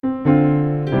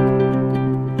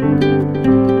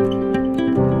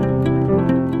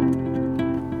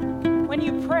When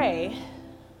you pray,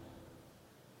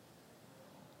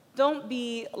 don't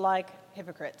be like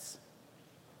hypocrites.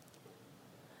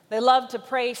 They love to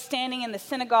pray standing in the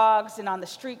synagogues and on the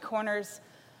street corners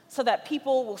so that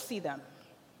people will see them.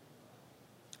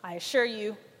 I assure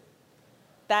you,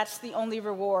 that's the only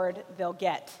reward they'll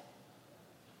get.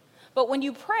 But when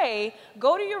you pray,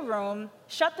 go to your room,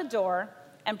 shut the door,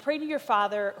 and pray to your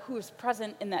Father who is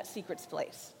present in that secret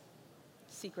place.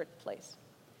 Secret place.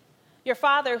 Your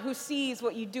Father who sees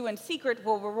what you do in secret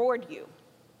will reward you.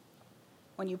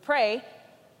 When you pray,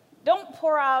 don't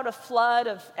pour out a flood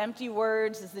of empty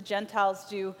words as the Gentiles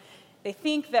do. They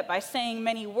think that by saying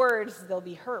many words, they'll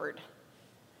be heard.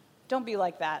 Don't be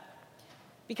like that,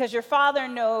 because your Father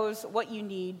knows what you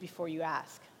need before you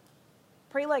ask.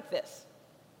 Pray like this: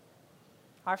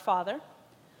 Our Father,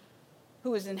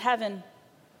 who is in heaven,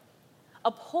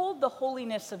 uphold the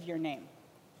holiness of your name.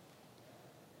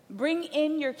 Bring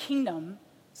in your kingdom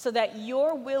so that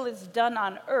your will is done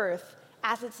on earth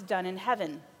as it's done in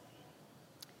heaven.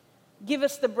 Give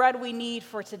us the bread we need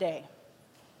for today.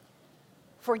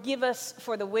 Forgive us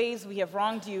for the ways we have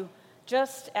wronged you,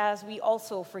 just as we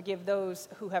also forgive those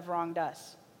who have wronged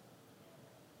us.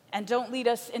 And don't lead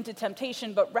us into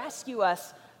temptation, but rescue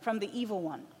us from the evil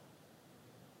one.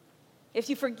 If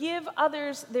you forgive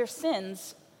others their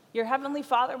sins, your heavenly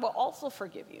Father will also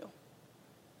forgive you.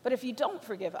 But if you don't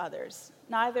forgive others,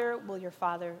 neither will your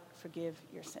Father forgive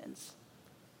your sins.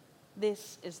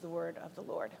 This is the word of the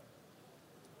Lord.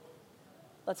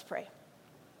 Let's pray.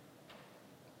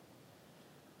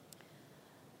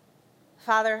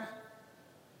 Father,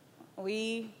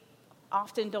 we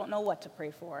often don't know what to pray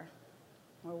for,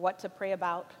 or what to pray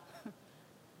about,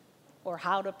 or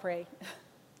how to pray.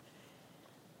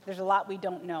 There's a lot we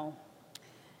don't know.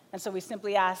 And so we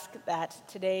simply ask that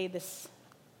today, this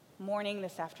morning,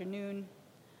 this afternoon,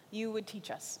 you would teach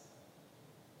us.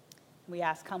 We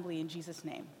ask humbly in Jesus'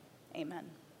 name. Amen.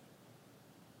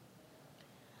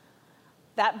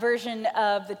 That version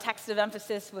of the text of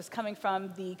emphasis was coming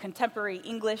from the Contemporary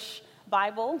English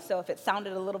Bible, so if it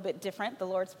sounded a little bit different, the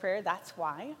Lord's Prayer, that's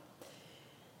why.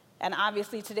 And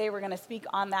obviously today we're going to speak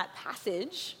on that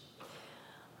passage.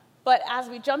 But as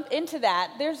we jump into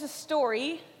that, there's a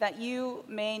story that you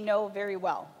may know very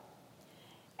well.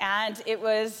 And it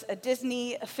was a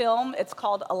Disney film. It's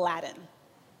called Aladdin.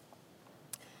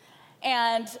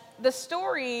 And the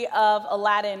story of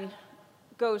Aladdin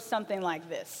goes something like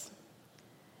this.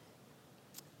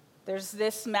 There's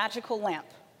this magical lamp.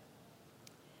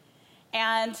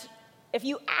 And if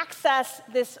you access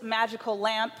this magical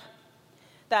lamp,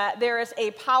 that there is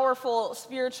a powerful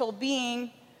spiritual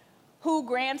being who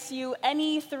grants you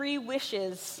any 3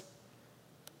 wishes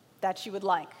that you would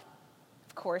like.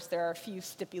 Of course, there are a few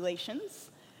stipulations,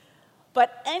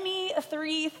 but any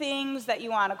 3 things that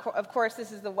you want. Of course,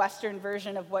 this is the Western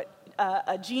version of what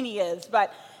a genie is,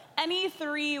 but any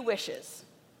 3 wishes.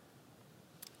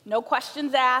 No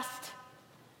questions asked.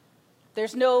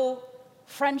 There's no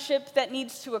friendship that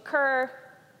needs to occur.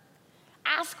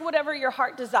 Ask whatever your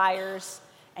heart desires,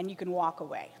 and you can walk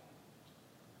away.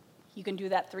 You can do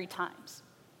that 3 times.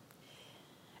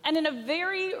 And in a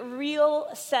very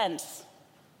real sense,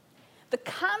 the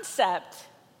concept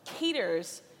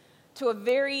caters to a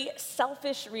very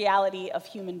selfish reality of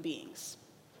human beings.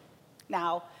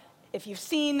 Now, if you've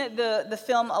seen the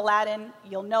film Aladdin,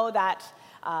 you'll know that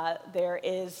there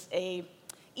is a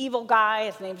evil guy,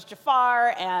 his name's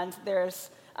Jafar, and there's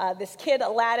this kid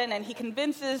Aladdin, and he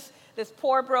convinces this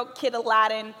poor broke kid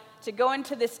Aladdin to go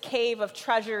into this cave of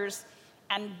treasures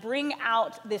and bring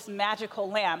out this magical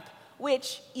lamp,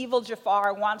 which evil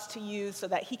Jafar wants to use so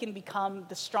that he can become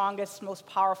the strongest, most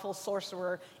powerful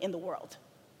sorcerer in the world.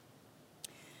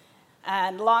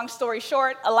 And long story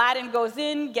short, Aladdin goes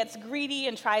in, gets greedy,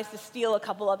 and tries to steal a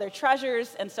couple other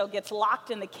treasures, and so gets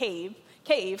locked in the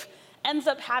cave, ends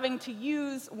up having to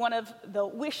use one of the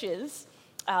wishes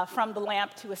from the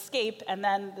lamp to escape, and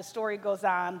then the story goes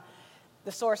on.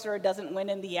 The sorcerer doesn't win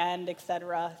in the end,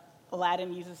 etc.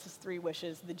 Aladdin uses his 3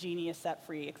 wishes, the genie is set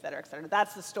free, etc., etc.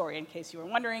 That's the story, in case you were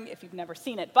wondering if you've never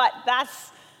seen it. But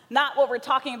that's not what we're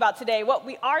talking about today. What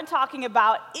we are talking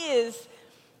about is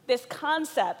this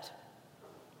concept,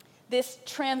 this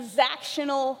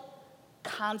transactional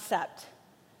concept,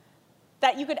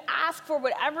 that you could ask for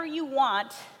whatever you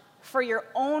want for your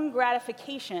own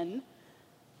gratification,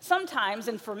 sometimes,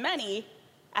 and for many,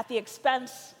 at the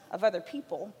expense of other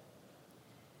people,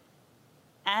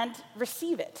 and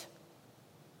receive it.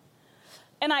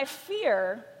 And I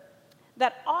fear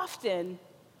that often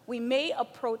we may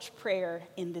approach prayer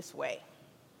in this way.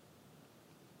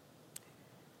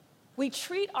 We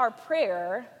treat our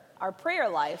prayer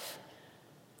life,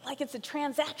 like it's a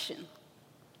transaction.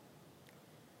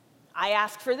 I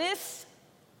ask for this,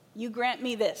 you grant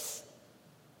me this.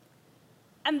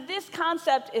 And this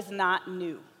concept is not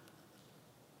new.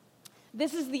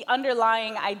 This is the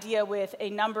underlying idea with a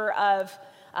number of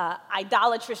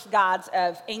idolatrous gods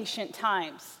of ancient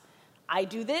times. I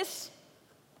do this,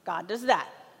 God does that.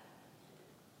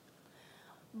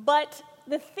 But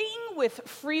the thing with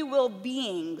free will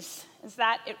beings is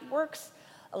that it works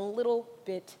a little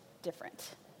bit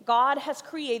different. God has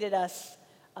created us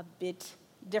a bit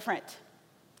different.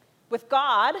 With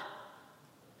God,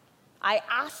 I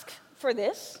ask for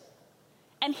this,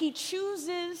 and he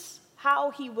chooses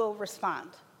how he will respond.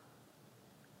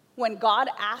 When God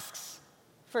asks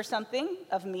for something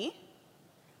of me,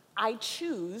 I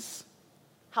choose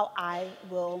how I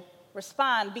will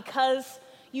respond, because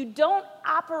you don't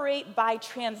operate by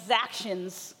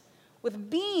transactions with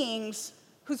beings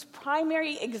whose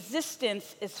primary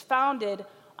existence is founded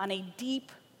on a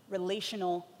deep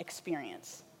relational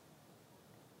experience.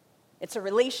 It's a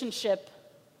relationship,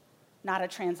 not a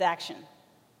transaction.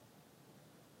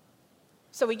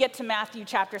 So we get to Matthew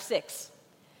chapter 6,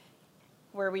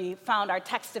 where we found our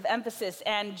text of emphasis,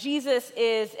 and Jesus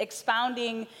is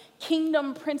expounding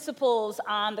kingdom principles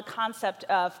on the concept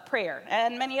of prayer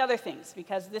and many other things,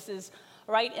 because this is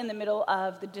right in the middle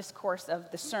of the discourse of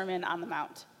the Sermon on the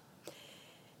Mount.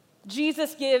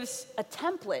 Jesus gives a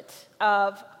template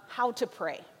of how to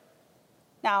pray.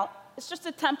 Now, it's just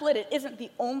a template. It isn't the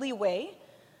only way,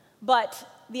 but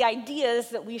the ideas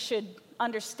that we should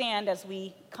understand as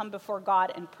we come before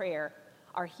God in prayer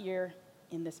are here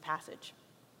in this passage.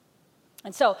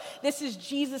 And so this is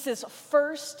Jesus'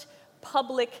 first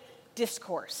public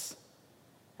discourse.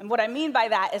 And what I mean by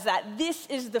that is that this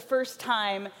is the first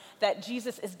time that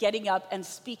Jesus is getting up and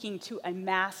speaking to a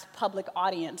mass public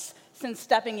audience since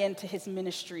stepping into his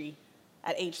ministry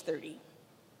at age 30.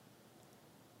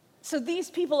 So these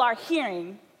people are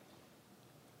hearing,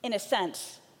 in a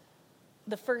sense,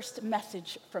 the first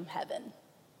message from heaven.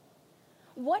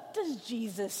 What does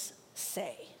Jesus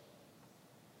say?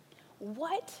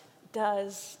 What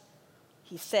does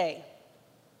he say?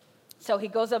 So he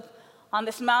goes up on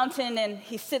this mountain and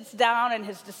he sits down, and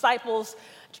his disciples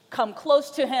come close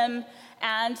to him,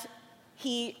 and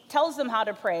he tells them how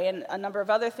to pray and a number of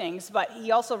other things, but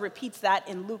he also repeats that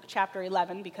in Luke chapter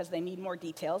 11 because they need more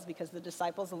details, because the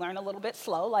disciples learn a little bit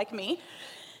slow, like me.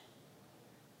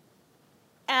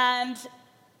 And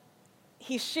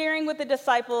he's sharing with the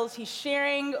disciples, he's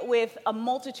sharing with a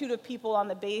multitude of people on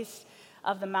the base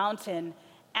of the mountain,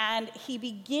 and he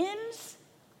begins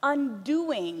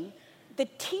undoing the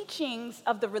teachings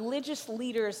of the religious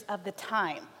leaders of the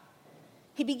time.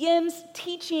 He begins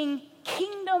teaching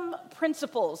kingdom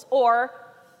principles, or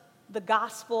the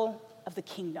gospel of the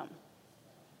kingdom.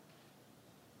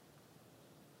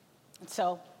 And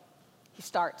so he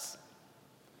starts,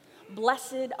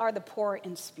 "Blessed are the poor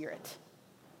in spirit,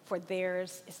 for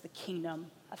theirs is the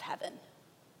kingdom of heaven."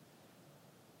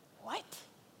 What?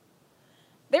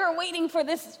 They were waiting for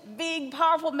this big,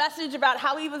 powerful message about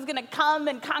how he was going to come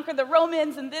and conquer the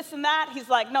Romans and this and that. He's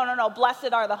like, no,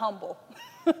 blessed are the humble.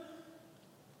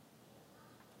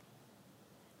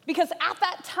 Because at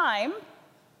that time,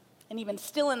 and even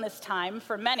still in this time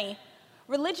for many,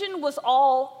 religion was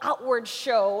all outward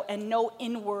show and no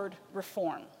inward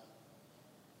reform.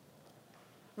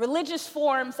 Religious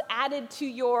forms added to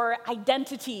your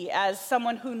identity as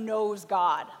someone who knows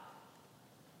God,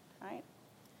 right?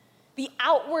 The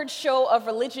outward show of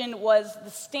religion was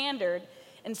the standard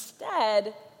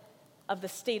instead of the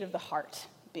state of the heart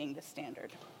being the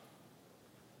standard.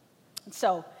 And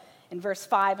so, in verse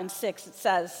 5 and 6, it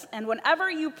says, "And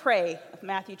whenever you pray," of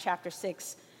Matthew chapter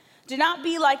 6, "do not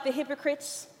be like the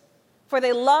hypocrites, for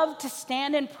they love to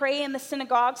stand and pray in the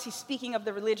synagogues." He's speaking of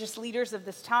the religious leaders of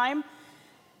this time.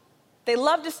 "They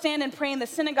love to stand and pray in the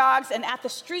synagogues and at the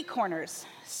street corners,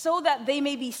 so that they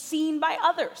may be seen by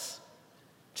others.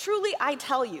 Truly, I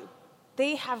tell you,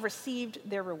 they have received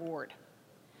their reward.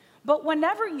 But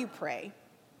whenever you pray,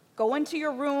 go into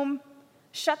your room,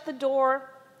 shut the door,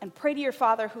 and pray to your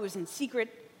Father who is in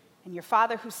secret, and your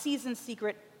Father who sees in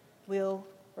secret will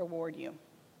reward you."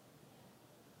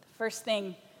 The first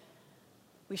thing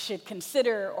we should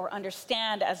consider or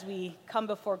understand as we come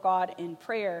before God in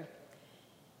prayer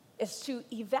is to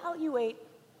evaluate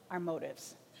our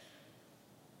motives.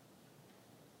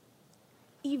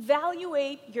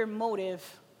 Evaluate your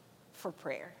motive for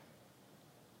prayer.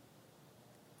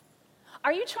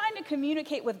 Are you trying to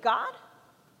communicate with God,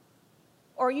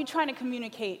 or are you trying to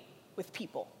communicate with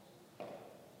people?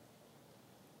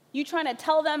 You trying to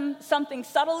tell them something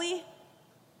subtly,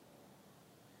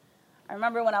 I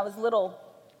remember when I was little,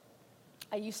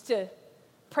 I used to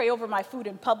pray over my food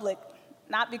in public,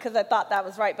 not because I thought that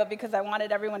was right, but because I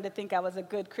wanted everyone to think I was a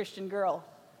good Christian girl.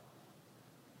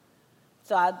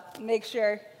 So I'd make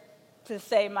sure to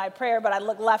say my prayer, but I'd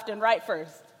look left and right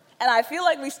first. And I feel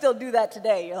like we still do that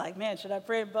today. You're like, man, should I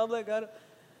pray in public?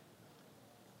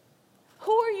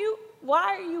 Who are you?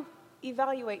 Why are you?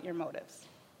 Evaluate your motives.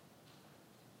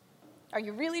 Are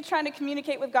you really trying to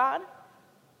communicate with God?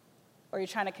 Or are you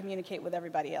trying to communicate with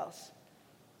everybody else?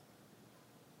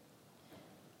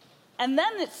 And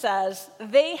then it says,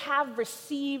 they have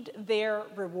received their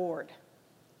reward.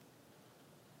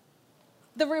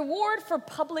 The reward for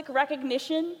public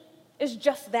recognition is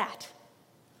just that,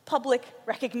 public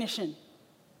recognition.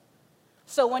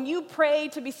 So when you pray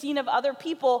to be seen of other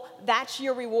people, that's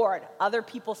your reward. Other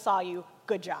people saw you,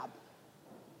 good job.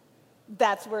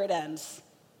 That's where it ends.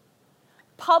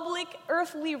 Public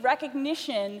earthly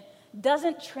recognition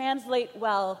doesn't translate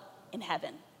well in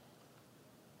heaven.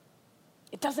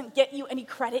 It doesn't get you any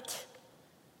credit,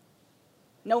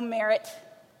 no merit.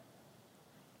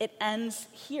 It ends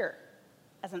here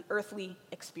as an earthly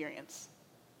experience.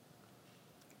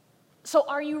 So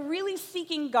are you really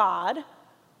seeking God,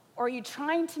 or are you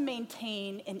trying to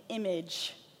maintain an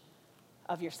image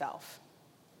of yourself?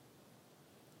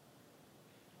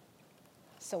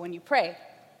 So when you pray,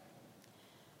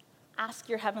 ask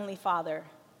your Heavenly Father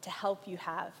to help you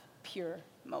have pure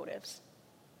motives.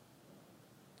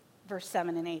 Verse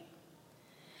 7 and 8.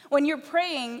 When you're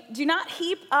praying, do not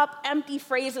heap up empty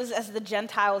phrases as the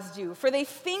Gentiles do, for they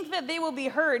think that they will be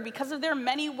heard because of their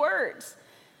many words.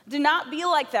 Do not be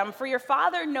like them, for your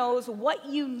Father knows what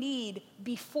you need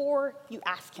before you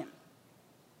ask Him.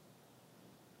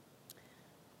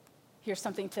 Here's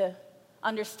something to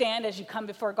understand as you come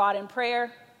before God in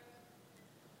prayer.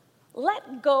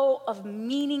 Let go of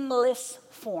meaningless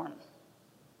form.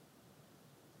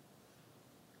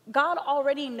 God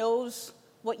already knows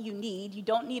what you need. You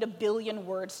don't need a billion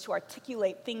words to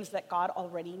articulate things that God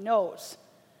already knows.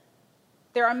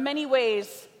 There are many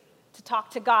ways to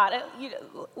talk to God.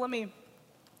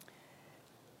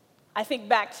 I think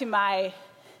back to my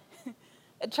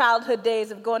childhood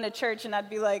days of going to church, and I'd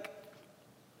be like,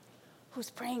 who's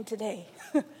praying today?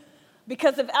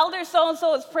 Because if elder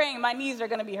so-and-so is praying, my knees are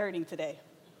going to be hurting today.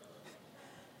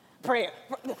 Prayer.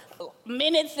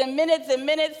 Minutes and minutes and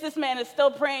minutes, this man is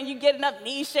still praying. You getting up,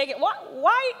 knees shaking.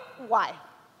 Why?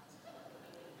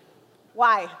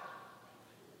 Why?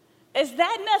 Is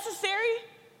that necessary?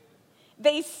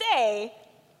 They say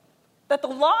that the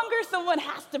longer someone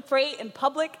has to pray in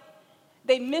public,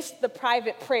 they miss the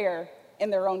private prayer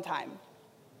in their own time.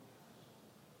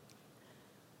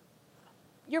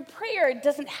 Your prayer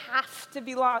doesn't have to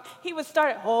be long. He would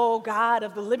start, oh God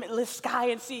of the limitless sky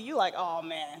and sea. You like, oh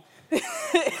man.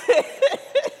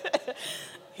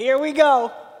 Here we go.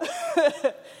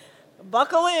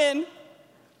 Buckle in.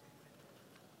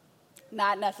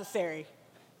 Not necessary.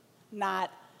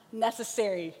 Not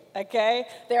necessary, okay?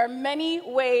 There are many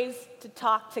ways to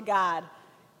talk to God.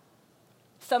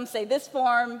 Some say this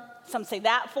form, some say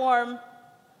that form.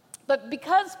 But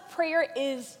because prayer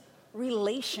is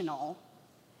relational,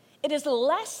 it is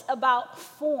less about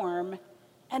form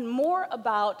and more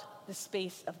about the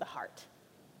space of the heart.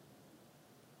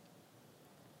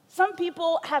 Some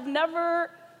people have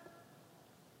never,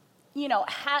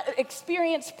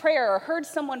 experienced prayer or heard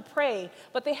someone pray,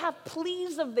 but they have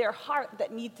pleas of their heart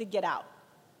that need to get out.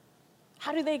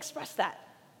 How do they express that?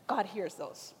 God hears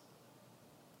those.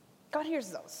 God hears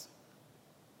those.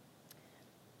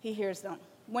 He hears them.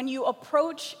 When you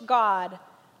approach God,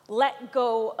 let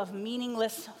go of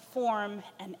meaningless form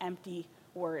and empty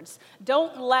words.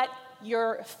 Don't let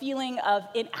your feeling of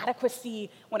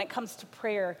inadequacy when it comes to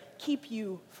prayer keep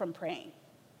you from praying.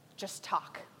 Just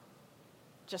talk.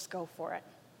 Just go for it.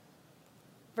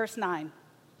 Verse 9.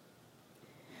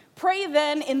 Pray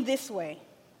then in this way.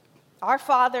 Our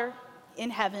Father in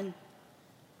heaven,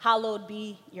 hallowed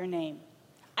be your name.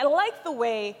 I like the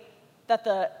way that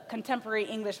the contemporary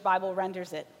English Bible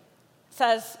renders it. It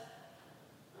says,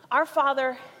 our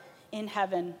Father in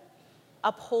heaven,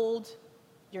 uphold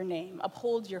your name,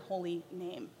 uphold your holy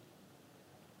name.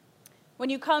 When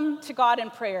you come to God in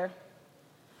prayer,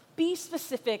 be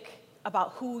specific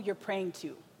about who you're praying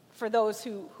to. For those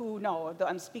who know,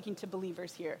 I'm speaking to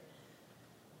believers here.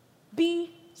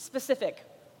 Be specific.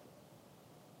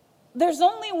 There's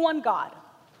only one God,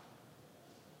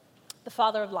 the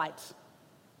Father of lights.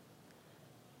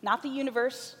 Not the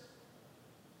universe,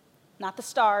 not the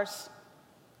stars,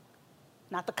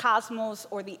 not the cosmos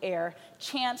or the air.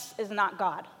 Chance is not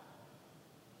God.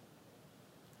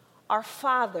 Our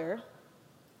Father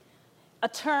a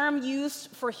term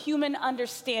used for human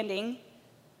understanding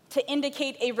to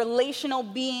indicate a relational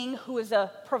being who is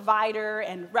a provider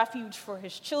and refuge for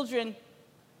his children.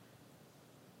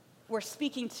 We're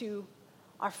speaking to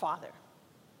our Father,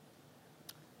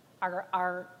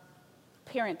 our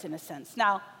parent in a sense.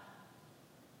 Now,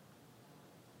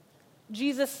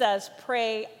 Jesus says,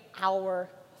 pray our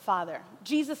Father.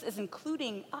 Jesus is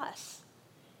including us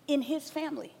in his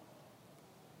family.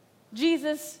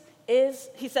 Jesus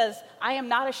he says, I am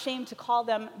not ashamed to call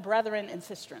them brethren and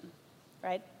sistren,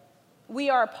 right? We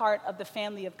are a part of the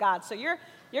family of God. So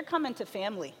you're coming to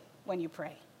family when you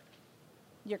pray.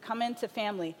 You're coming to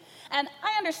family. And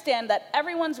I understand that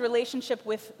everyone's relationship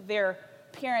with their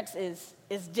parents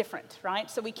is different, right?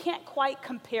 So we can't quite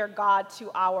compare God to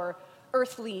our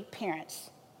earthly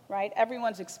parents, right?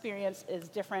 Everyone's experience is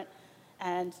different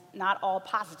and not all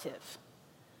positive.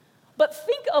 But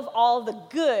think of all the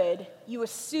good you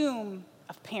assume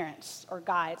of parents or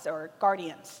guides or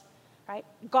guardians, right?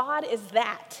 God is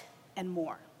that and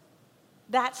more.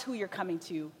 That's who you're coming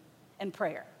to in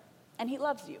prayer. And he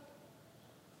loves you.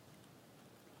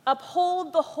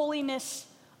 Uphold the holiness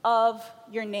of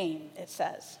your name, it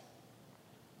says.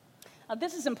 Now,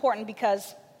 this is important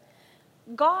because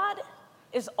God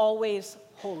is always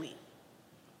holy.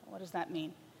 What does that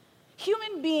mean?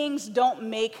 Human beings don't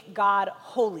make God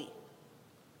holy.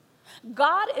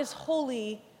 God is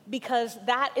holy because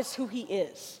that is who he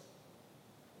is.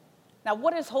 Now,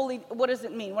 what is holy? What does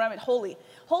it mean? When I mean holy?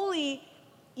 Holy,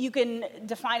 you can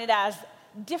define it as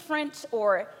different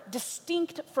or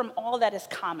distinct from all that is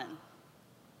common.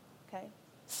 Okay?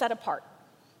 Set apart.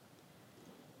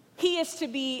 He is to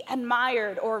be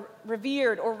admired or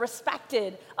revered or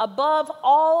respected above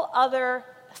all other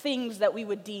things that we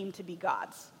would deem to be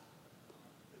gods.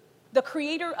 The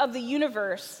creator of the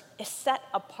universe is set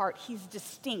apart. He's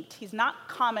distinct. He's not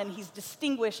common. He's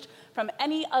distinguished from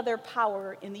any other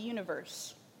power in the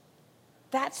universe.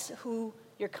 That's who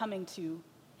you're coming to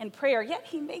in prayer. Yet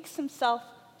he makes himself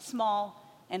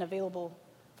small and available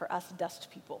for us dust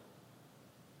people.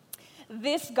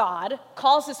 This God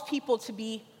calls his people to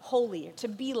be holy, to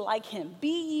be like him.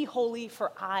 Be ye holy,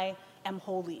 for I am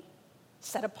holy.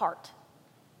 Set apart,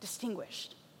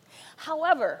 distinguished.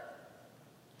 However,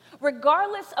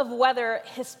 regardless of whether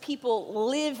his people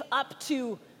live up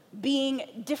to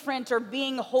being different or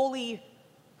being holy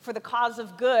for the cause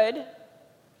of good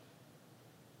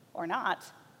or not,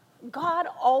 God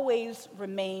always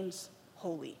remains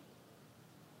holy.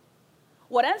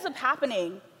 What ends up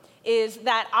happening is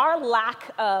that our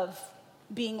lack of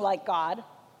being like God,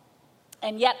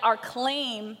 and yet our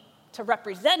claim to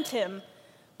represent him,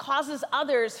 causes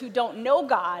others who don't know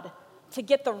God to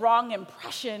get the wrong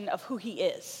impression of who he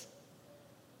is.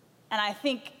 And I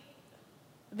think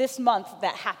this month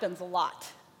that happens a lot.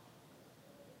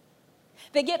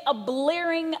 They get a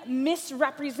blaring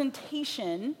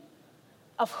misrepresentation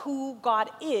of who God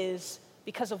is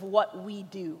because of what we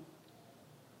do.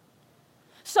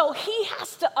 So he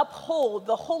has to uphold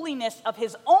the holiness of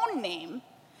his own name,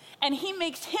 and he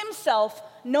makes himself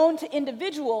known to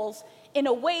individuals in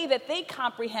a way that they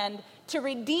comprehend to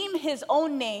redeem his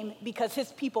own name because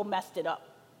his people messed it up.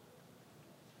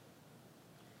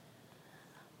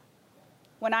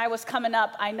 When I was coming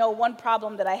up, I know one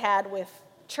problem that I had with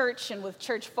church and with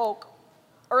church folk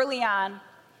early on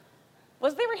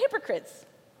was they were hypocrites.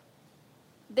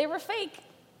 They were fake,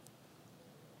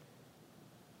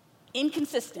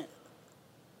 inconsistent.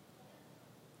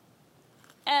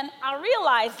 And I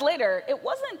realized later it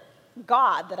wasn't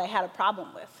God that I had a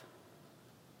problem with.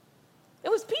 It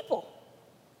was people.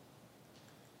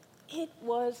 It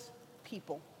was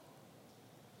people.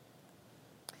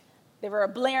 They were a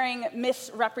blaring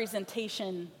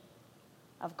misrepresentation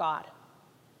of God.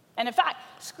 And in fact,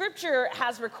 Scripture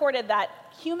has recorded that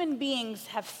human beings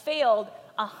have failed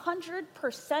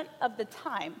 100% of the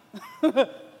time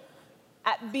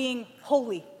at being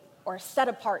holy or set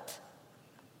apart.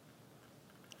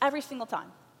 Every single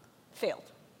time. Failed.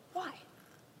 Why?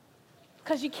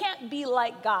 Because you can't be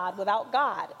like God without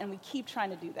God, and we keep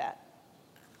trying to do that.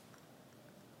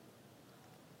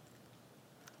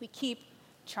 We keep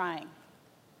trying.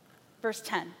 Verse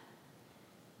 10.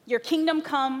 Your kingdom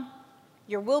come,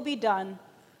 your will be done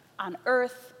on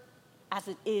earth as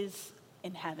it is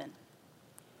in heaven.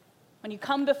 When you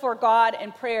come before God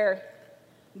in prayer,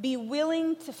 be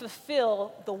willing to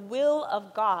fulfill the will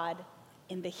of God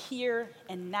in the here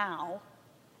and now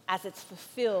as it's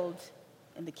fulfilled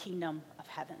in the kingdom of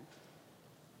heaven.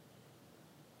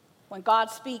 When God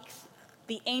speaks,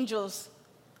 the angels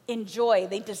enjoy,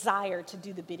 they desire to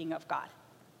do the bidding of God.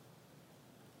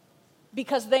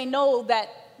 Because they know that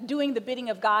doing the bidding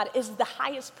of God is the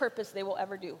highest purpose they will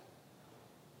ever do,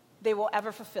 they will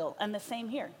ever fulfill. And the same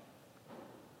here.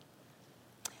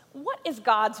 What is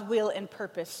God's will and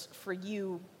purpose for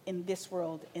you in this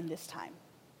world, in this time?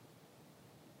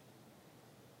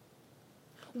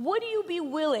 Would you be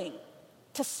willing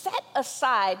to set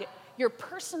aside your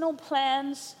personal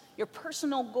plans, your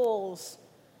personal goals,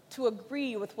 to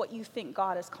agree with what you think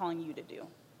God is calling you to do?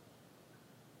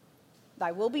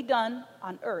 Thy will be done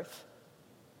on earth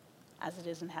as it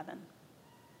is in heaven.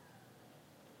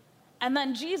 And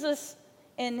then Jesus,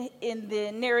 in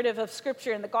the narrative of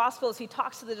Scripture, in the Gospels, he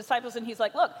talks to the disciples and he's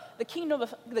like, look, the kingdom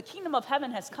of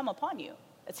heaven has come upon you.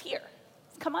 It's here.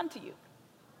 It's come unto you.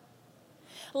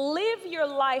 Live your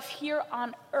life here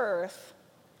on earth,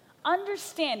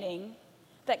 understanding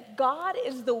that God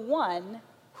is the one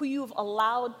who you've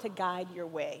allowed to guide your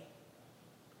way.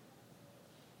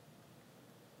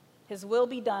 His will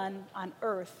be done on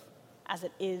earth as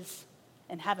it is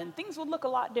in heaven. Things would look a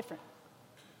lot different.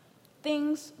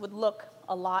 Things would look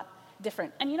a lot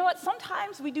different. And you know what?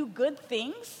 Sometimes we do good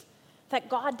things that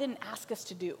God didn't ask us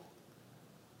to do.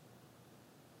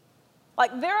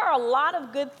 Like, there are a lot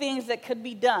of good things that could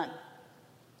be done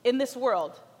in this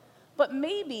world, but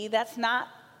maybe that's not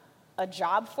a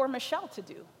job for Michelle to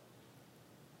do.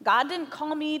 God didn't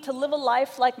call me to live a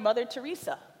life like Mother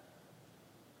Teresa.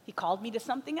 He called me to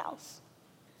something else.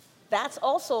 That's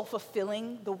also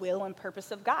fulfilling the will and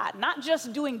purpose of God. Not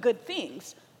just doing good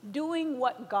things, doing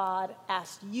what God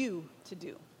asked you to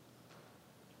do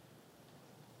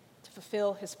to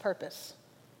fulfill his purpose.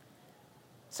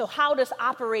 So how does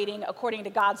operating according to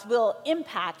God's will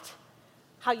impact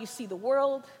how you see the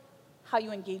world, how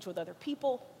you engage with other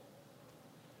people?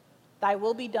 Thy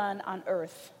will be done on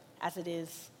earth as it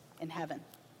is in heaven.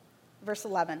 Verse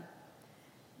 11,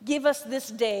 give us this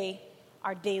day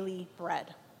our daily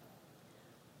bread.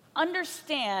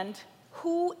 Understand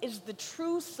who is the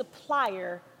true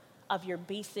supplier of your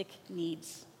basic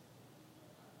needs.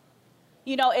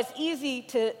 You know, it's easy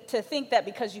to think that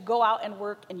because you go out and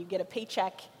work and you get a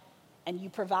paycheck and you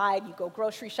provide, you go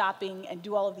grocery shopping and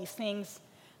do all of these things,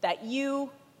 that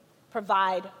you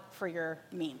provide for your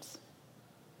means.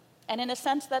 And in a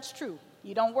sense, that's true.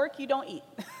 You don't work, you don't eat.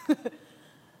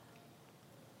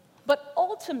 But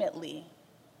ultimately,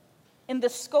 in the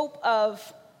scope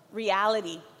of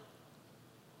reality,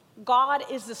 God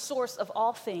is the source of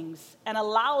all things and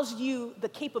allows you the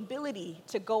capability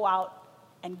to go out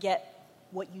and get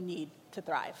what you need to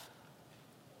thrive.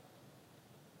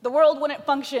 The world wouldn't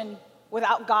function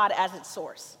without God as its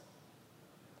source.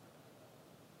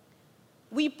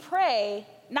 We pray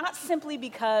not simply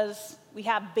because we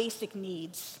have basic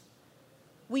needs.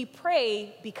 We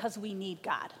pray because we need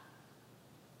God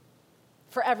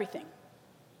for everything.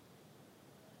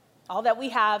 All that we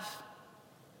have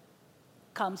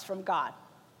comes from God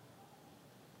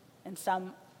in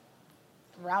some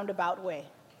roundabout way.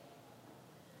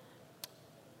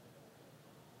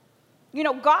 You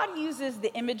know, God uses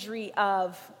the imagery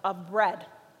of bread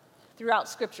throughout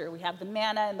Scripture. We have the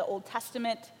manna in the Old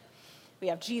Testament. We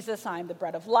have Jesus, I am the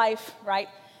bread of life, right?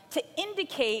 To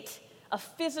indicate a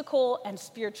physical and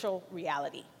spiritual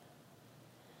reality.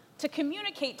 To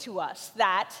communicate to us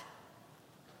that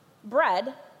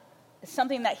bread is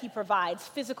something that he provides,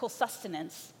 physical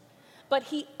sustenance, but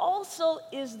he also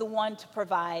is the one to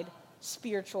provide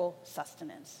spiritual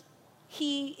sustenance.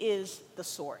 He is the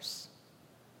source.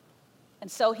 And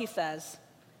so he says,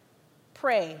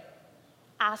 pray,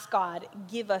 ask God,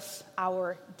 give us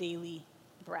our daily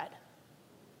bread.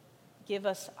 Give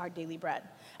us our daily bread.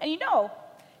 And you know,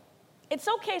 it's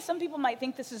okay, some people might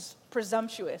think this is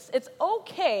presumptuous. It's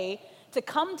okay to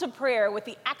come to prayer with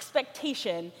the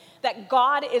expectation that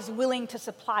God is willing to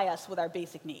supply us with our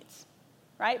basic needs,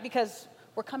 right? Because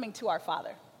we're coming to our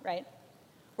Father, right?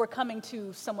 We're coming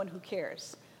to someone who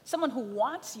cares, someone who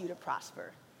wants you to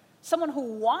prosper, someone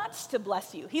who wants to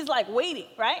bless you. He's like waiting,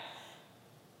 right?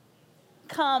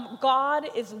 Come, God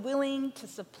is willing to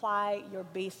supply your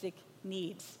basic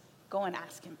needs. Go and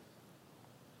ask him.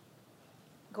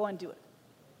 Go and do it.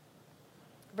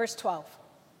 Verse 12.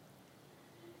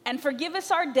 And forgive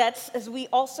us our debts as we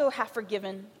also have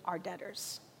forgiven our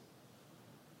debtors.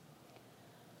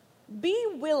 Be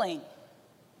willing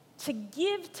to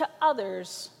give to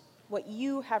others what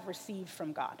you have received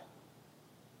from God.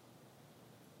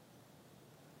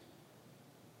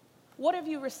 What have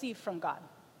you received from God?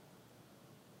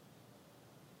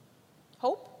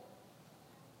 Hope?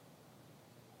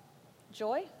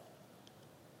 Joy?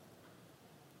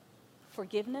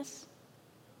 Forgiveness?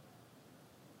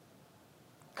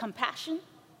 Compassion?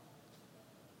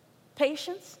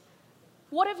 Patience?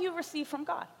 What have you received from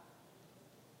God?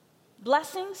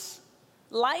 Blessings,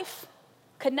 life,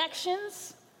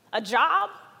 connections, a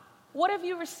job. What have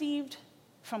you received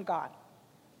from God?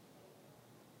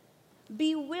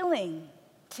 Be willing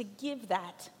to give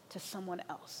that to someone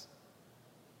else.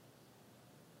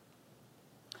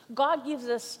 God gives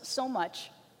us so much,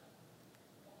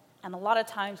 and a lot of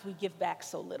times we give back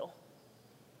so little.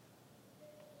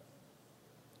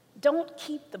 Don't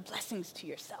keep the blessings to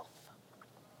yourself.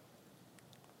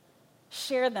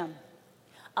 Share them.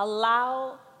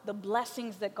 Allow the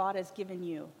blessings that God has given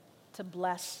you to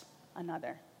bless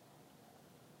another.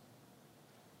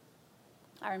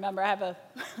 I remember I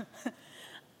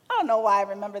don't know why I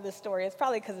remember this story. It's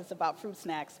probably because it's about fruit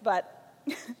snacks, but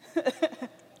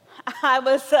I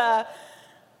was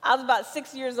about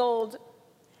 6 years old,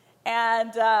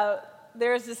 and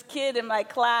there was this kid in my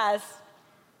class.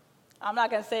 I'm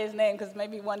not going to say his name because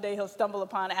maybe one day he'll stumble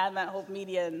upon Advent Hope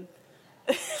Media and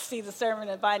see the sermon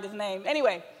and find his name.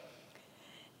 Anyway,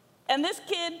 and this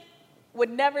kid would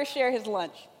never share his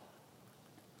lunch,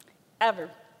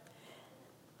 ever.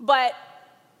 But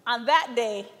on that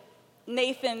day,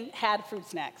 Nathan had fruit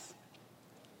snacks.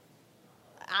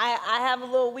 I have a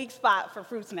little weak spot for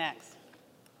fruit snacks.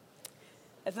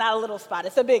 It's not a little spot,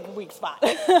 it's a big weak spot.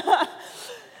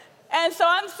 And so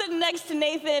I'm sitting next to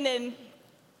Nathan, and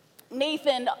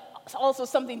Nathan, also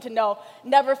something to know,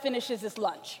 never finishes his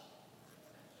lunch.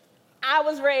 I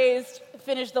was raised,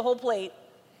 finish the whole plate.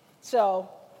 So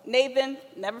Nathan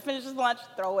never finishes lunch,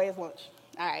 throw away his lunch.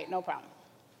 All right, no problem.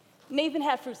 Nathan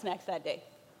had fruit snacks that day.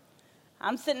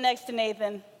 I'm sitting next to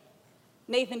Nathan.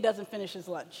 Nathan doesn't finish his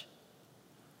lunch.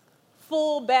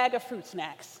 Full bag of fruit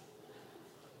snacks,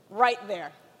 right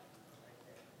there.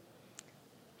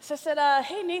 So I said,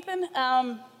 hey, Nathan, can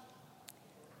I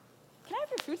have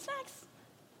your fruit snacks?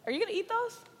 Are you going to eat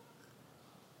those?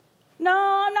 No,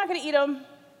 I'm not going to eat them.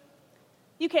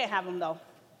 You can't have them, though.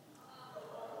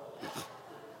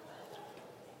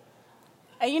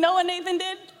 And you know what Nathan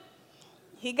did?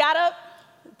 He got up,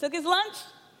 took his lunch,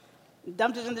 and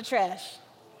dumped it in the trash.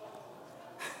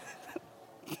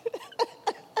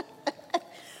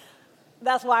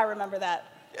 That's why I remember that.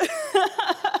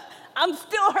 I'm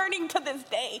still hurting to this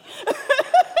day.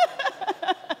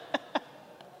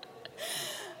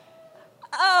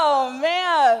 Oh,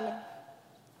 man.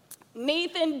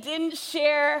 Nathan didn't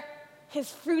share his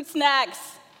fruit snacks.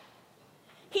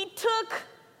 He took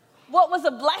what was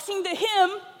a blessing to him,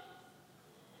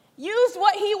 used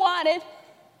what he wanted,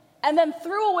 and then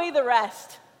threw away the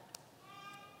rest.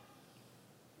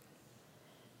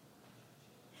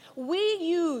 We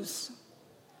use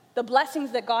the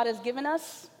blessings that God has given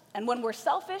us, and when we're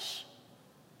selfish,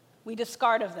 we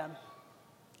discard of them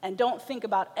and don't think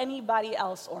about anybody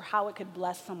else or how it could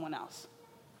bless someone else.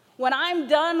 When I'm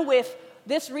done with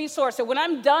this resource, or when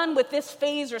I'm done with this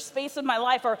phase or space of my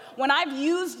life, or when I've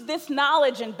used this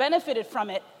knowledge and benefited from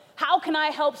it, how can I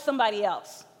help somebody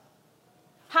else?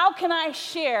 How can I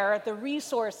share the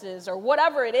resources or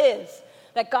whatever it is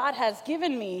that God has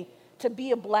given me to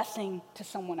be a blessing to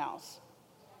someone else?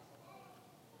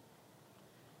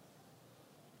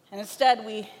 And instead,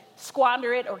 we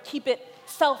squander it or keep it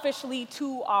selfishly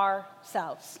to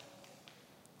ourselves.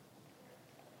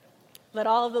 Let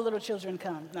all of the little children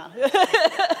come. No.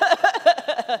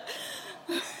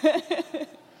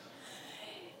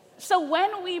 So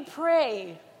when we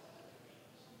pray,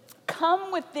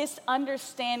 come with this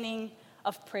understanding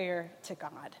of prayer to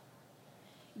God.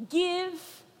 Give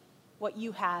what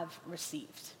you have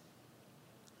received.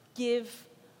 Give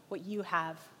what you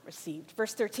have received.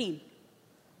 Verse 13.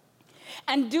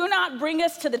 And do not bring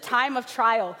us to the time of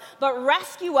trial, but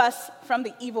rescue us from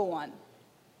the evil one.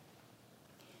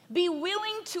 Be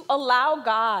willing to allow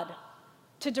God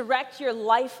to direct your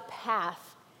life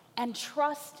path and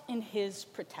trust in his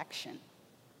protection.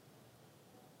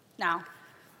 Now,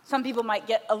 some people might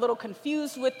get a little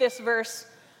confused with this verse.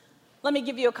 Let me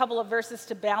give you a couple of verses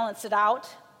to balance it out.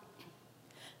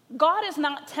 God is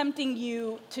not tempting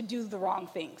you to do the wrong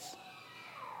things.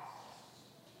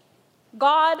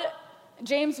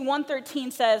 James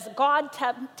 1:13 says, God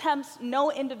tempts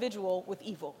no individual with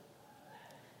evil.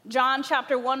 John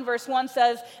chapter 1 verse 1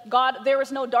 says, there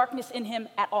is no darkness in him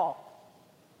at all.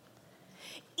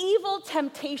 Evil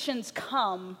temptations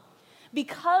come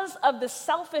because of the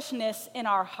selfishness in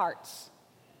our hearts.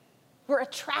 We're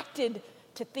attracted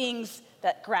to things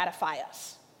that gratify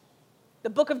us. The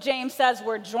book of James says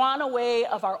we're drawn away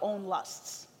of our own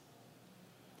lusts.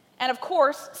 And of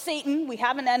course, Satan, we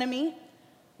have an enemy,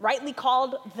 rightly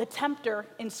called the tempter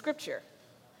in Scripture.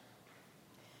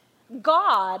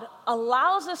 God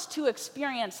allows us to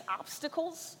experience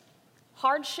obstacles,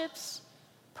 hardships,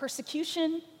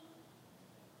 persecution.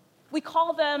 We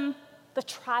call them the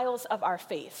trials of our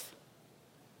faith.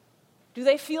 Do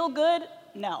they feel good?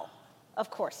 No, of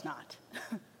course not.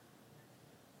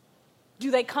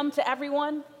 Do they come to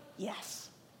everyone? Yes.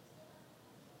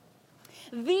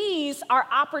 These are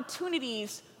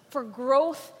opportunities for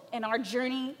growth in our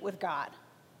journey with God.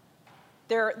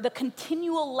 They're the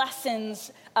continual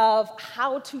lessons of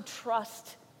how to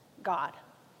trust God.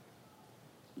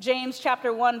 James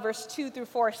chapter 1, verse 2 through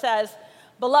 4 says,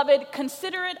 "Beloved,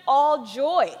 consider it all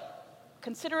joy.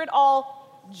 Consider it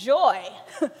all joy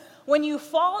when you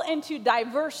fall into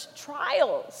diverse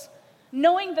trials,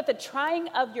 knowing that the trying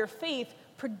of your faith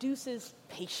produces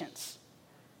patience."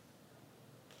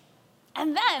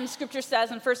 And then Scripture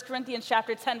says in 1 Corinthians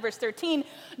chapter 10, verse 13,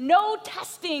 "No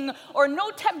testing or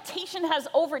no temptation has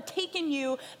overtaken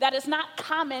you that is not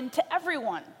common to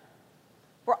everyone."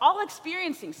 We're all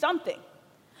experiencing something.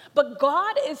 But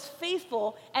God is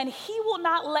faithful, and he will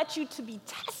not let you to be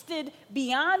tested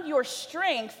beyond your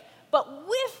strength, but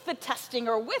with the testing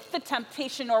or with the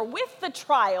temptation or with the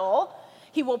trial,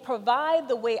 he will provide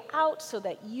the way out so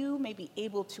that you may be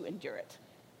able to endure it.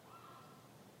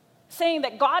 Saying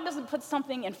that God doesn't put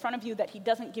something in front of you that he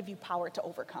doesn't give you power to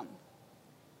overcome.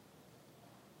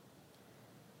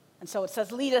 And so it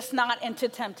says, "Lead us not into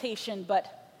temptation,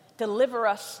 but deliver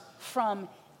us from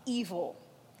evil."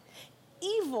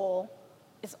 Evil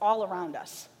is all around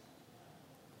us.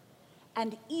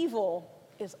 And evil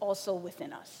is also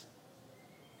within us.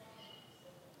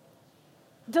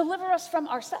 Deliver us from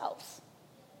ourselves.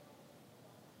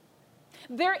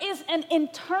 There is an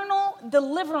internal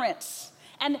deliverance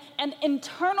and an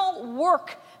internal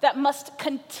work that must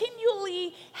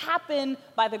continually happen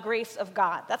by the grace of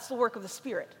God. That's the work of the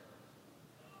Spirit.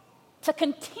 To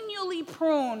continually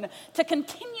prune, to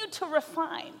continue to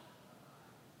refine.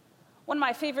 One of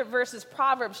my favorite verses,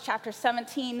 Proverbs chapter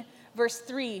 17, verse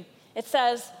 3. It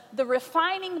says, "The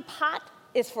refining pot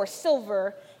is for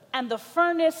silver and the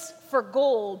furnace for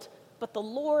gold, but the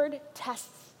Lord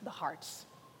tests the hearts."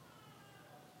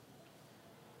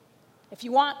 If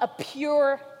you want a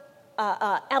pure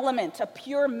element, a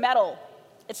pure metal,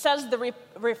 it says the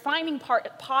refining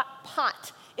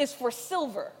pot is for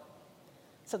silver.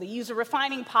 So they use a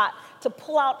refining pot to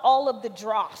pull out all of the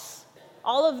dross,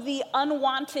 all of the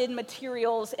unwanted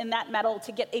materials in that metal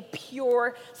to get a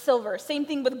pure silver. Same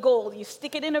thing with gold. You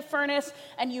stick it in a furnace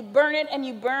and you burn it and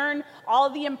you burn all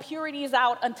of the impurities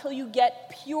out until you get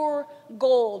pure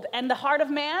gold. And the heart of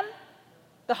man,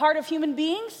 the heart of human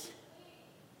beings,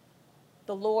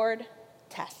 the Lord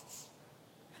tests.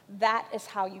 That is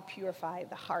how you purify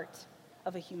the heart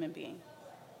of a human being,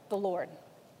 the Lord.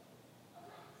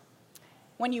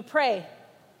 When you pray,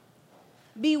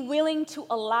 be willing to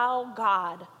allow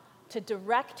God to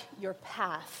direct your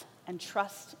path and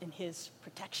trust in his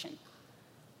protection.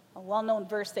 A well-known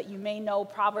verse that you may know,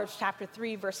 Proverbs chapter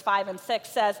 3, verse 5 and 6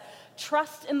 says,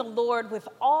 "Trust in the Lord with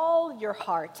all your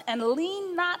heart and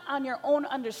lean not on your own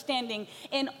understanding.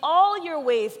 In all your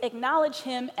ways acknowledge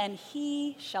him and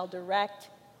he shall direct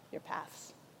your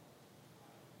paths."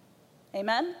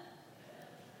 Amen?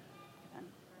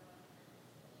 Amen.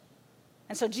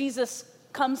 And so Jesus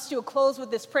comes to a close with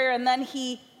this prayer, and then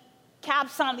he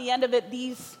caps on the end of it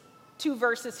these two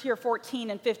verses here, 14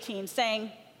 and 15,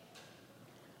 saying,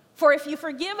 "For if you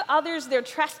forgive others their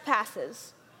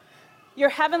trespasses, your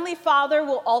heavenly Father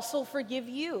will also forgive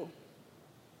you.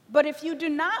 But if you do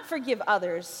not forgive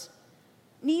others,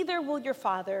 neither will your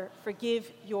Father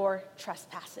forgive your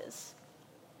trespasses."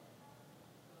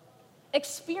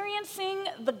 Experiencing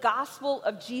the gospel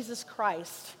of Jesus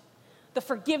Christ, the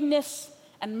forgiveness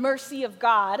and mercy of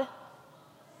God,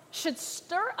 should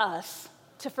stir us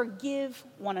to forgive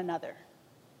one another.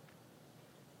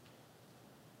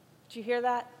 Did you hear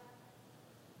that?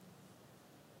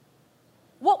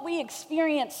 What we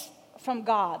experience from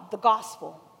God, the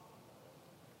gospel,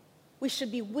 we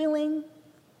should be willing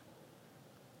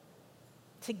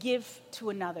to give to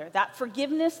another. That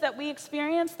forgiveness that we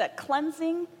experience, that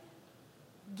cleansing,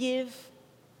 give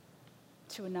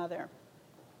to another.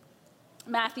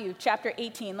 Matthew chapter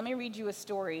 18. Let me read you a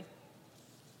story.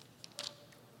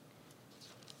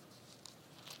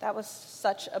 That was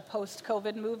such a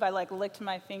post-COVID move. I licked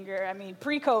my finger. I mean,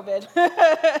 pre-COVID.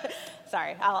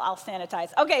 Sorry, I'll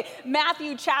sanitize. Okay,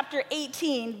 Matthew chapter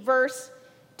 18, verse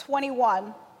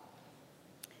 21.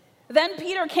 "Then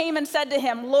Peter came and said to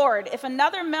him, 'Lord, if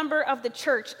another member of the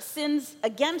church sins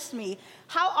against me,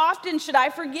 how often should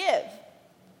I forgive?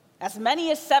 As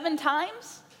many as 7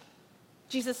 times?'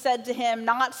 Jesus said to him,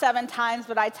 'Not 7 times,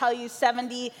 but I tell you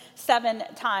 77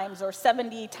 times,' or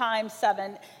 70 times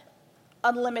 7,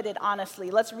 unlimited,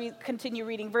 honestly. Let's continue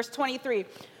reading. Verse 23.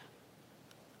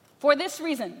 "For this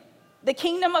reason, The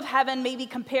kingdom of heaven may be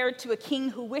compared to a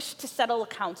king who wished to settle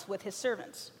accounts with his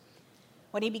servants.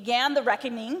 When he began the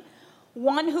reckoning,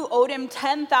 one who owed him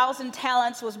 10,000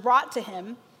 talents was brought to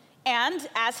him, and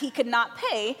as he could not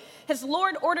pay, his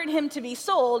lord ordered him to be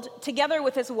sold, together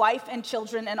with his wife and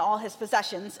children and all his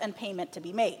possessions, and payment to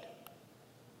be made.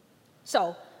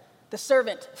 So the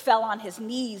servant fell on his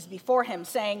knees before him,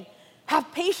 saying,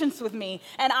 "Have patience with me,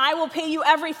 and I will pay you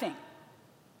everything."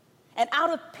 And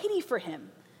out of pity for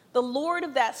him, the lord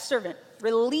of that servant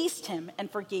released him and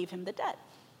forgave him the debt.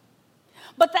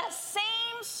 But that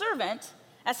same servant,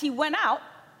 as he went out,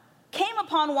 came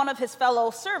upon one of his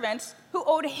fellow servants who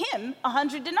owed him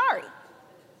 100 denarii.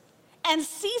 And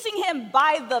seizing him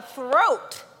by the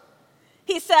throat,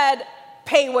 he said,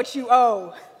 "Pay what you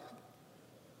owe."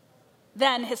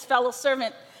 Then his fellow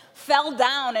servant fell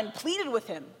down and pleaded with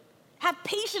him, "Have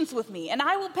patience with me, and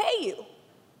I will pay you."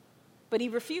 But he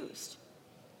refused.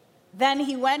 Then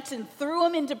he went and threw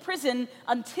him into prison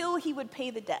until he would pay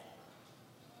the debt.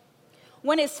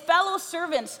 When his fellow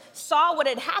servants saw what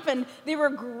had happened, they were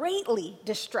greatly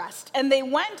distressed, and they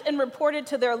went and reported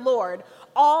to their lord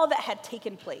all that had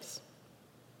taken place.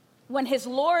 When his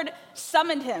lord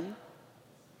summoned him,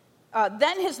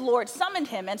 then his lord summoned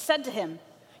him and said to him,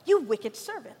 "You wicked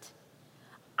servant,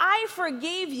 I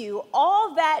forgave you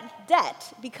all that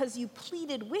debt because you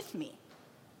pleaded with me.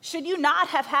 Should you not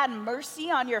have had mercy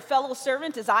on your fellow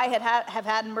servant as I have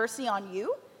had mercy on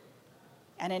you?"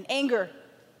 And in anger,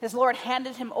 his lord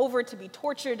handed him over to be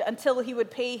tortured until he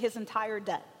would pay his entire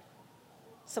debt.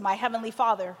 So my heavenly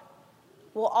Father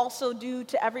will also do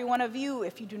to every one of you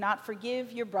if you do not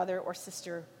forgive your brother or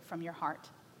sister from your heart.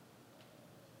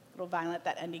 A little violent,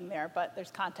 that ending there, but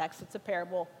there's context. It's a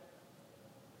parable.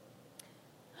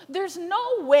 There's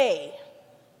no way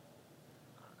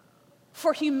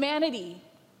for humanity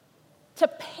to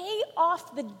pay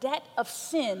off the debt of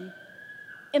sin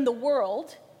in the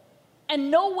world,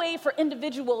 and no way for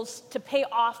individuals to pay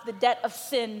off the debt of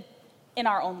sin in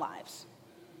our own lives.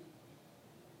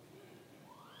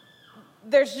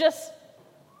 There's just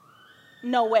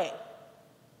no way.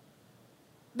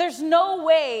 There's no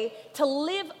way to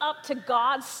live up to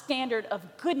God's standard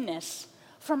of goodness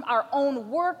from our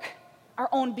own work, our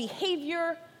own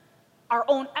behavior, our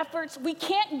own efforts. We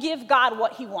can't give God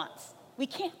what he wants. We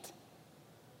can't.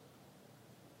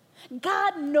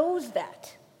 God knows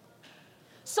that.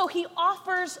 So he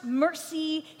offers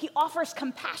mercy, he offers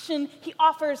compassion, he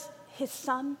offers his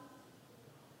son.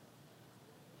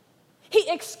 He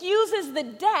excuses the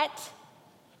debt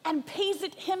and pays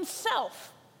it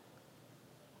himself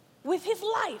with his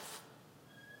life.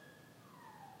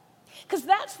 Because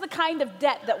that's the kind of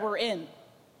debt that we're in.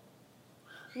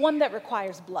 One that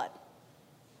requires blood.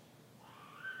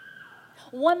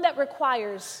 One that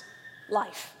requires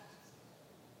life.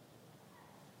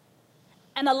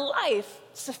 And a life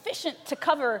sufficient to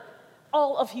cover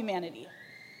all of humanity.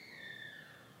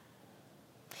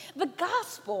 The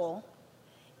gospel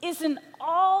is an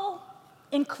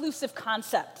all-inclusive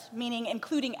concept, meaning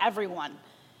including everyone.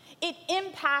 It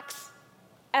impacts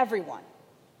everyone.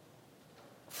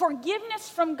 Forgiveness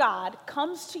from God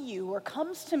comes to you or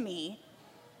comes to me,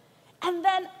 and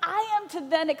then I am to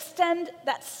then extend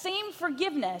that same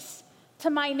forgiveness to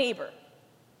my neighbor.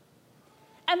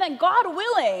 And then, God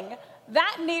willing,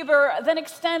 that neighbor then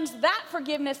extends that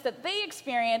forgiveness that they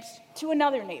experienced to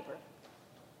another neighbor.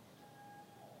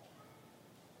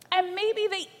 And maybe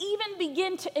they even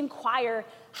begin to inquire,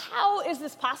 how is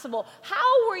this possible?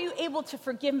 How were you able to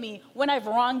forgive me when I've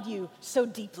wronged you so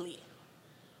deeply?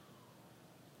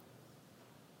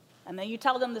 And then you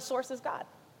tell them the source is God.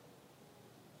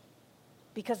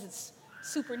 Because it's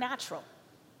supernatural.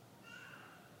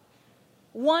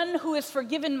 One who is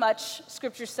forgiven much,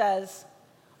 Scripture says,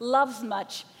 loves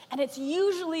much, and it's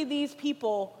usually these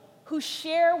people who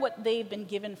share what they've been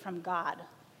given from God.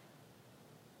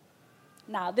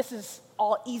 Now, this is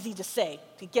all easy to say,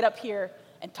 to get up here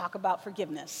and talk about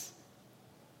forgiveness.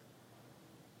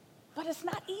 But it's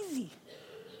not easy.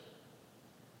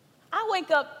 I wake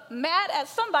up mad at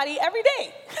somebody every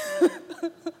day.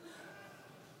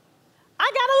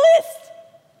 I got a list.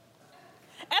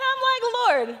 And I'm like,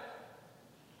 Lord,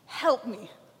 help me.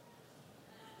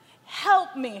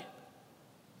 Help me.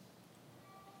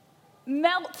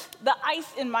 Melt the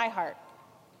ice in my heart.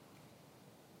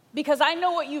 Because I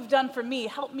know what you've done for me.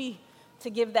 Help me to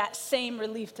give that same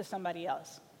relief to somebody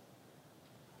else.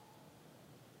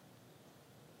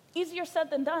 Easier said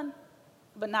than done,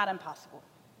 but not impossible.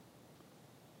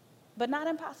 But not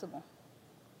impossible.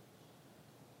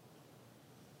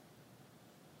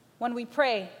 When we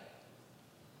pray,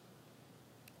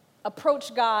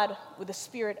 approach God with a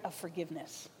spirit of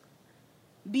forgiveness.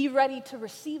 Be ready to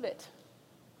receive it,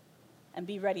 and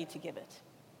be ready to give it.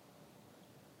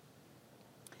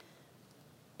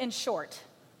 In short,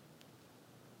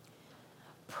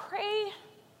 pray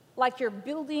like you're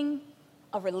building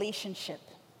a relationship,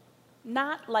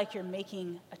 not like you're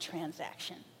making a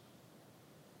transaction.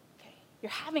 Okay?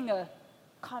 You're having a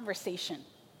conversation.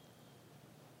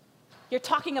 You're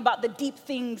talking about the deep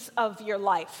things of your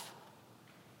life.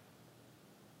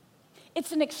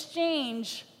 It's an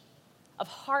exchange of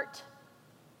heart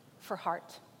for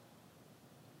heart.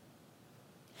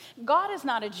 God is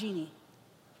not a genie.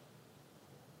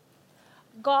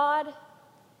 God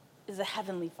is a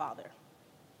heavenly Father.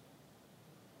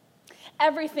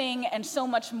 Everything and so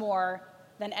much more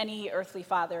than any earthly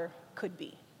father could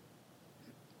be.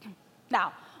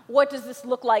 Now, what does this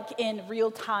look like in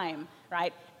real time,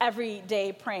 right? Every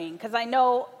day praying. Because I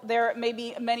know there may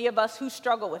be many of us who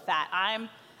struggle with that.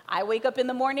 I wake up in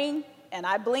the morning and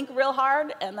I blink real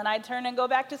hard and then I turn and go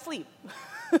back to sleep.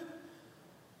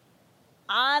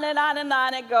 On and on and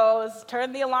on it goes.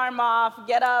 Turn the alarm off,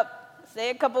 get up, say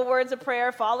a couple words of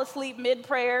prayer, fall asleep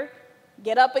mid-prayer,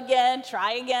 get up again,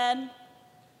 try again,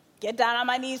 get down on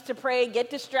my knees to pray, get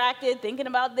distracted, thinking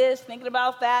about this, thinking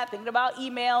about that, thinking about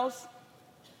emails.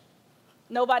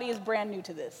 Nobody is brand new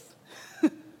to this.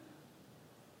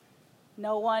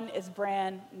 No one is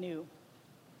brand new.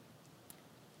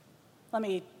 Let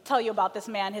me tell you about this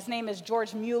man. His name is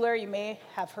George Mueller. You may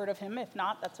have heard of him. If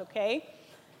not, that's okay.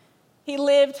 He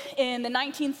lived in the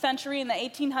 19th century, in the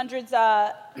 1800s,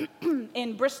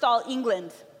 in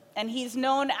England. And he's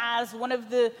known as one of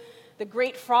the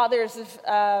great fathers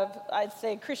of, I'd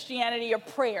say, Christianity or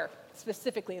prayer,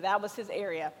 specifically. That was his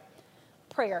area,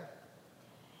 prayer.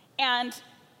 And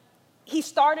he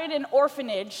started an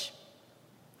orphanage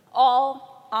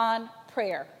all on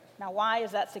prayer. Now, why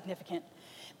is that significant?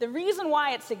 The reason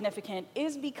why it's significant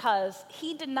is because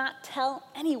he did not tell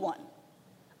anyone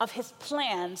of his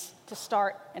plans to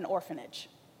start an orphanage.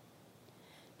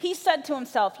 He said to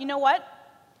himself, you know what?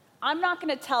 I'm not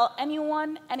going to tell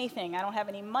anyone anything. I don't have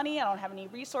any money. I don't have any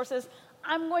resources.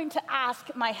 I'm going to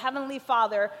ask my Heavenly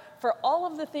Father for all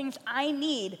of the things I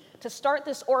need to start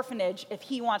this orphanage if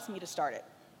He wants me to start it.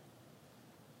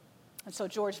 And so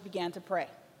George began to pray.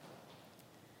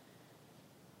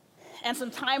 And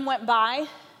some time went by,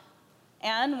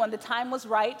 and when the time was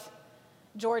right,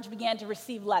 George began to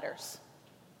receive letters.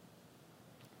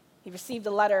 He received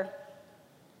a letter.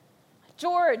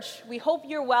 George, we hope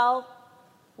you're well.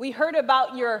 We heard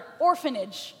about your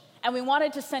orphanage, and we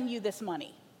wanted to send you this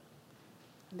money.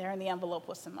 And there in the envelope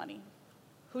was some money.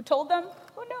 Who told them?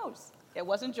 Who knows? It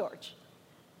wasn't George.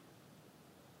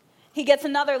 He gets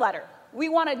another letter. We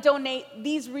want to donate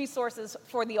these resources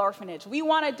for the orphanage. We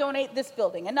want to donate this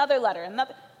building. Another letter,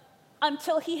 another,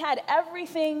 until he had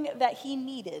everything that he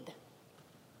needed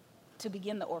to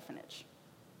begin the orphanage.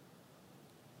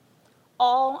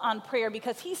 All on prayer,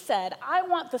 because he said, I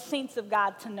want the saints of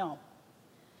God to know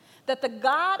that the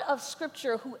God of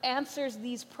Scripture who answers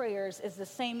these prayers is the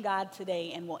same God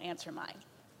today and will answer mine.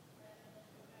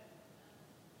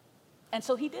 And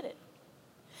so he did it.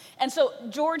 And so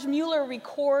George Mueller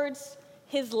records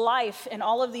his life in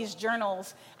all of these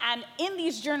journals. And in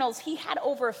these journals, he had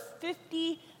over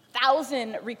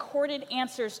 50,000 recorded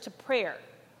answers to prayer.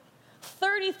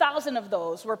 30,000 of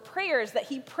those were prayers that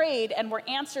he prayed and were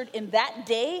answered in that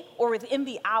day or within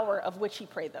the hour of which he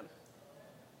prayed them.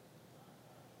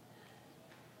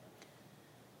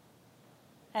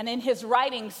 And in his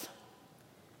writings,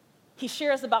 he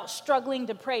shares about struggling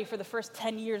to pray for the first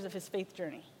 10 years of his faith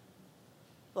journey,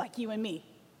 like you and me.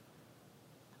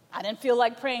 I didn't feel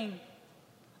like praying.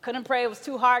 Couldn't pray. It was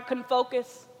too hard. Couldn't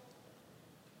focus.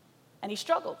 And he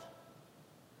struggled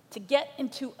to get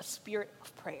into a spirit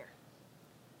of prayer.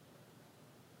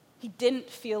 He didn't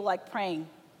feel like praying.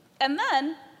 And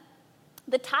then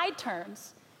the tide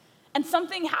turns and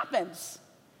something happens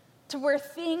to where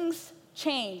things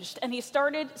changed, and he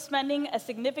started spending a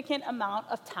significant amount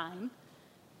of time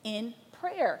in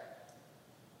prayer.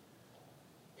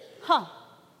 I'll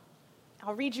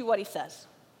read you what he says.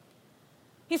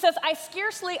 He says, I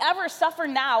scarcely ever suffer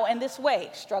now in this way,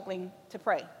 struggling to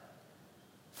pray.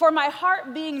 For my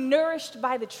heart being nourished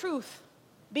by the truth,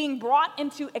 being brought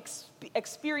into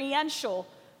experiential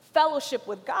fellowship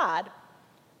with God,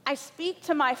 I speak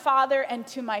to my Father and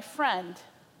to my friend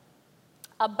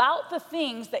about the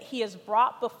things that he has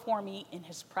brought before me in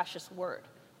his precious word.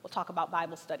 We'll talk about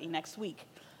Bible study next week.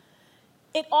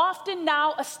 It often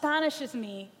now astonishes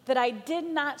me that I did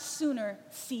not sooner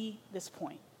see this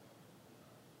point.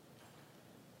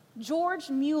 George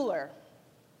Mueller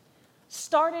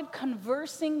started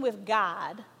conversing with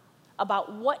God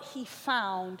about what he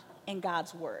found in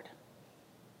God's word.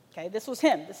 Okay, this was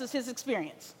him. This is his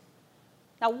experience.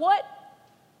 Now, what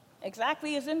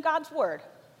exactly is in God's word?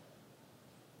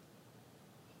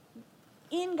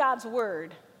 In God's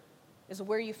word is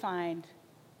where you find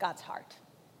God's heart.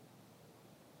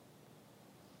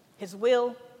 His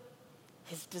will,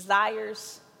 his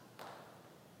desires,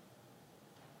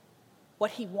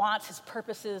 what he wants, his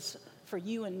purposes for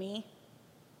you and me.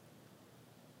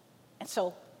 And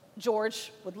so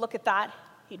George would look at that,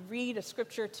 he'd read a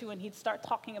scripture or two, and he'd start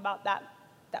talking about that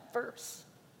verse.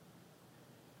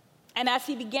 And as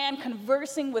he began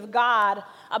conversing with God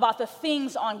about the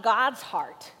things on God's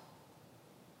heart,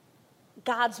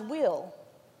 God's will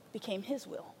became his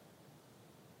will.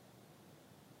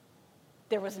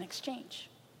 There was an exchange.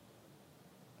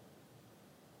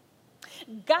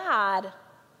 God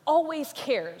always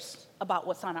cares about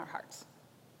what's on our hearts.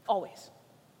 Always.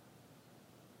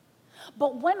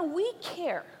 But when we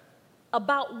care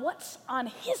about what's on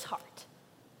his heart,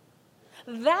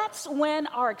 that's when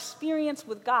our experience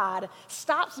with God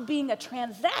stops being a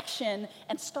transaction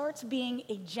and starts being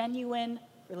a genuine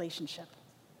relationship.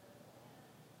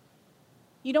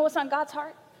 You know what's on God's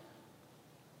heart?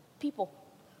 People.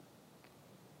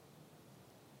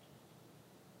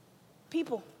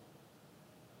 People.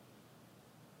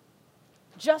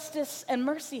 Justice and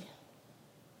mercy.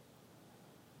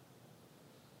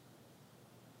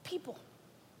 People.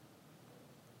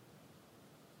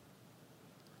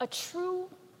 A true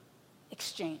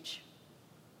exchange.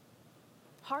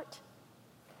 Heart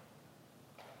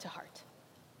to heart.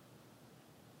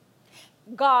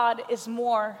 God is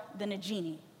more than a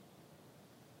genie.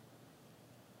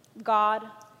 God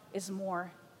is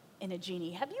more than a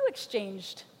genie. Have you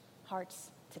exchanged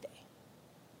hearts today?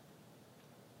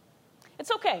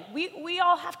 It's okay. We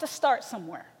all have to start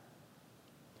somewhere.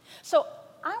 So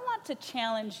I want to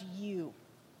challenge you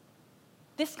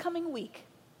this coming week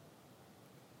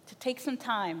to take some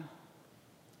time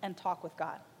and talk with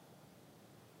God.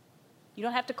 You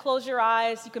don't have to close your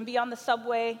eyes. You can be on the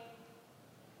subway.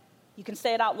 You can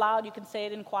say it out loud. You can say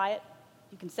it in quiet.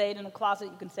 You can say it in a closet.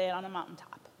 You can say it on a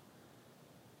mountaintop.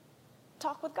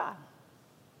 Talk with God.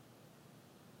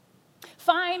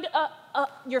 Find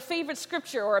your favorite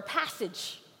scripture or a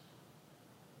passage.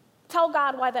 Tell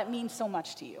God why that means so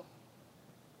much to you.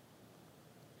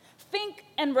 Think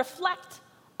and reflect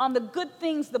on the good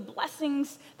things, the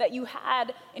blessings that you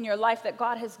had in your life that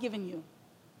God has given you.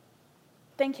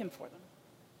 Thank him for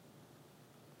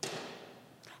them.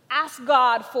 Ask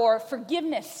God for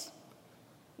forgiveness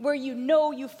where you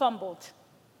know you fumbled,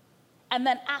 and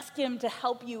then ask him to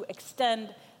help you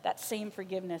extend that same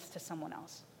forgiveness to someone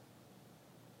else.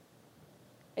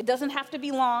 It doesn't have to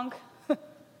be long. It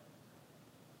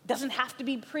doesn't have to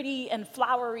be pretty and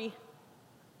flowery.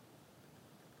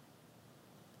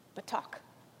 But talk.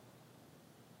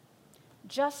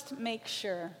 Just make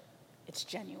sure it's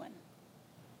genuine.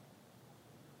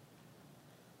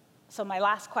 So my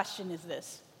last question is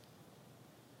this.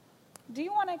 Do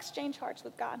you want to exchange hearts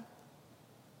with God?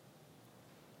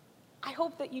 I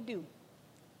hope that you do.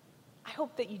 I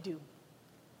hope that you do.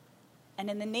 And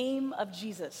in the name of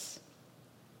Jesus,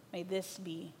 may this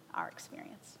be our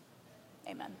experience.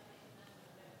 Amen.